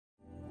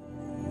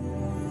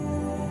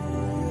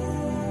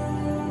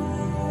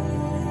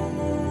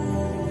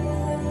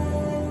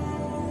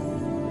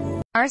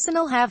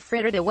Arsenal have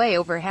frittered away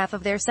over half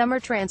of their summer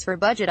transfer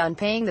budget on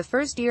paying the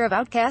first year of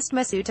outcast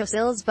Mesut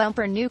Ozil's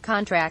bumper new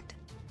contract.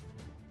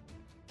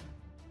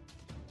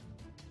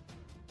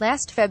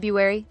 Last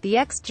February, the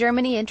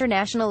ex-Germany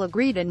international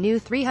agreed a new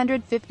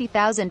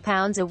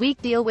 £350,000 a week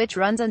deal which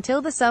runs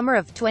until the summer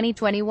of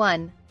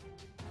 2021.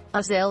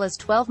 Ozil is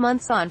 12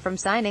 months on from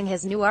signing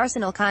his new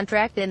Arsenal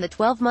contract. In the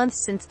 12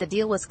 months since the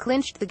deal was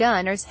clinched, the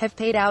Gunners have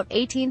paid out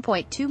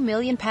 £18.2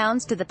 million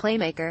to the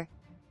playmaker.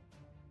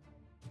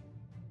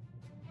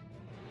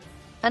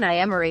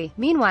 Unai Emery,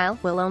 meanwhile,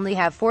 will only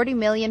have £40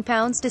 million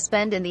to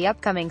spend in the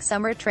upcoming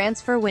summer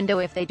transfer window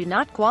if they do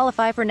not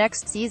qualify for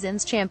next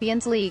season's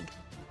Champions League.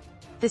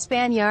 The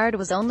Spaniard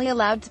was only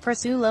allowed to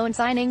pursue loan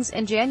signings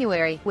in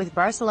January, with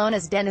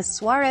Barcelona's Denis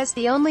Suarez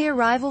the only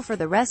arrival for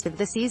the rest of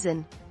the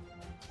season.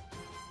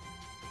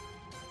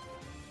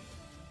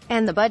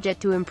 And the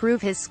budget to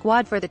improve his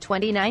squad for the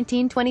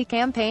 2019-20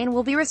 campaign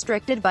will be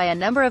restricted by a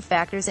number of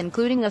factors,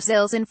 including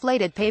Ozil's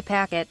inflated pay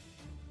packet.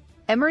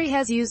 Emery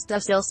has used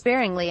Ozil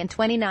sparingly in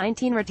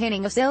 2019.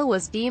 Retaining Ozil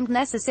was deemed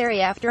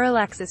necessary after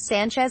Alexis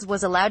Sanchez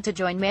was allowed to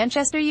join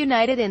Manchester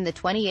United in the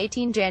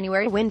 2018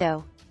 January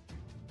window.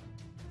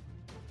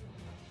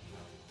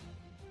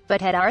 But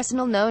had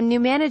Arsenal known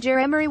new manager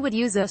Emery would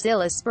use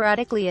Ozil as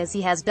sporadically as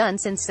he has done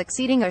since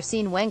succeeding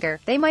Arsene Wenger,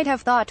 they might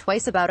have thought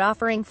twice about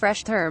offering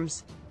fresh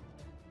terms.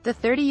 The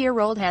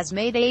 30-year-old has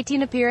made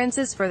 18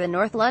 appearances for the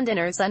North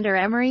Londoners under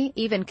Emery,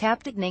 even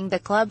captaining the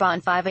club on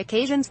 5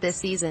 occasions this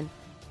season.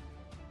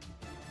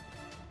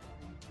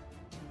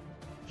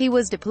 He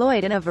was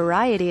deployed in a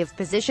variety of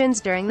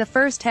positions during the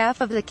first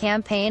half of the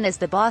campaign as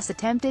the boss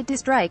attempted to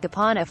strike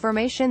upon a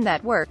formation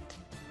that worked.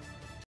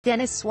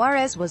 Denis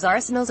Suarez was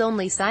Arsenal's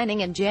only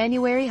signing in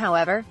January.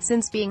 However,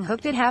 since being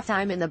hooked at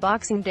halftime in the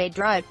Boxing Day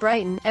draw at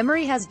Brighton,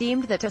 Emery has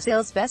deemed that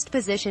Ozil's best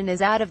position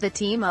is out of the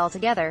team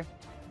altogether.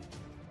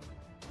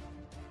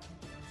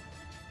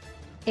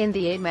 In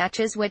the 8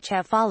 matches which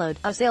have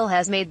followed, Ozil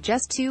has made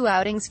just 2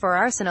 outings for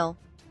Arsenal.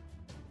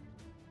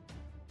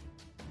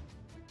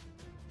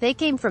 They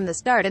came from the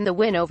start in the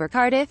win over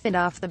Cardiff and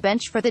off the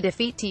bench for the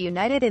defeat to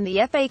United in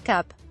the FA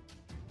Cup.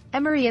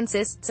 Emery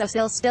insists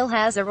Ozil still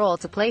has a role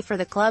to play for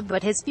the club,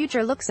 but his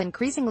future looks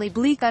increasingly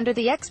bleak under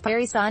the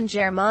ex-Paris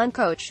Saint-Germain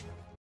coach.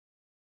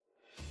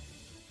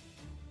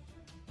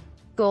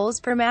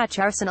 Goals per match: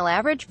 Arsenal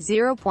average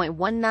 0.19,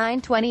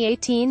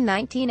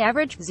 2018-19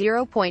 average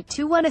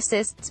 0.21.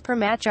 Assists per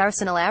match: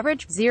 Arsenal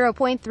average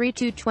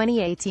 0.32,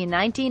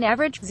 2018-19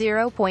 average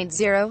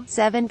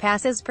 0.07.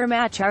 Passes per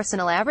match: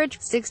 Arsenal average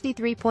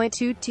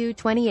 63.22,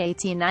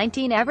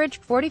 2018-19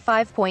 average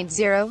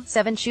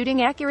 45.07.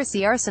 Shooting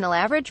accuracy: Arsenal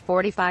average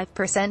 45%,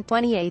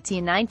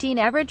 2018-19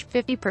 average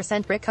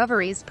 50%.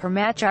 Recoveries per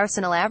match: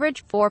 Arsenal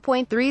average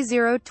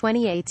 4.30,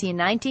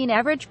 2018-19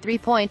 average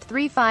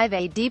 3.35.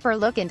 A deeper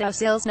look into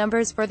Ozil's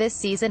numbers for this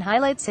season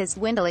highlights his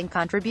dwindling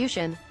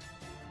contribution.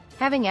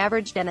 Having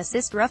averaged an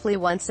assist roughly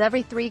once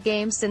every 3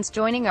 games since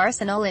joining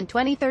Arsenal in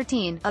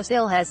 2013,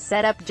 Ozil has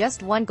set up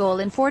just 1 goal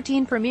in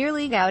 14 Premier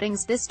League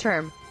outings this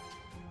term.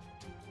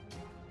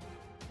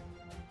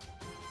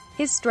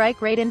 His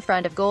strike rate in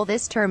front of goal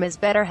this term is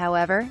better,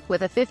 however,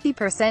 with a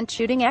 50%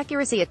 shooting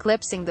accuracy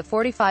eclipsing the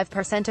 45%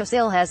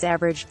 Ozil has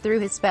averaged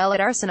through his spell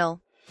at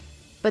Arsenal.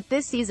 But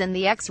this season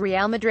the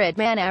ex-Real Madrid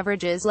man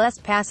averages less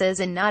passes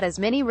and not as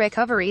many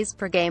recoveries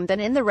per game than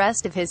in the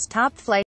rest of his top-flight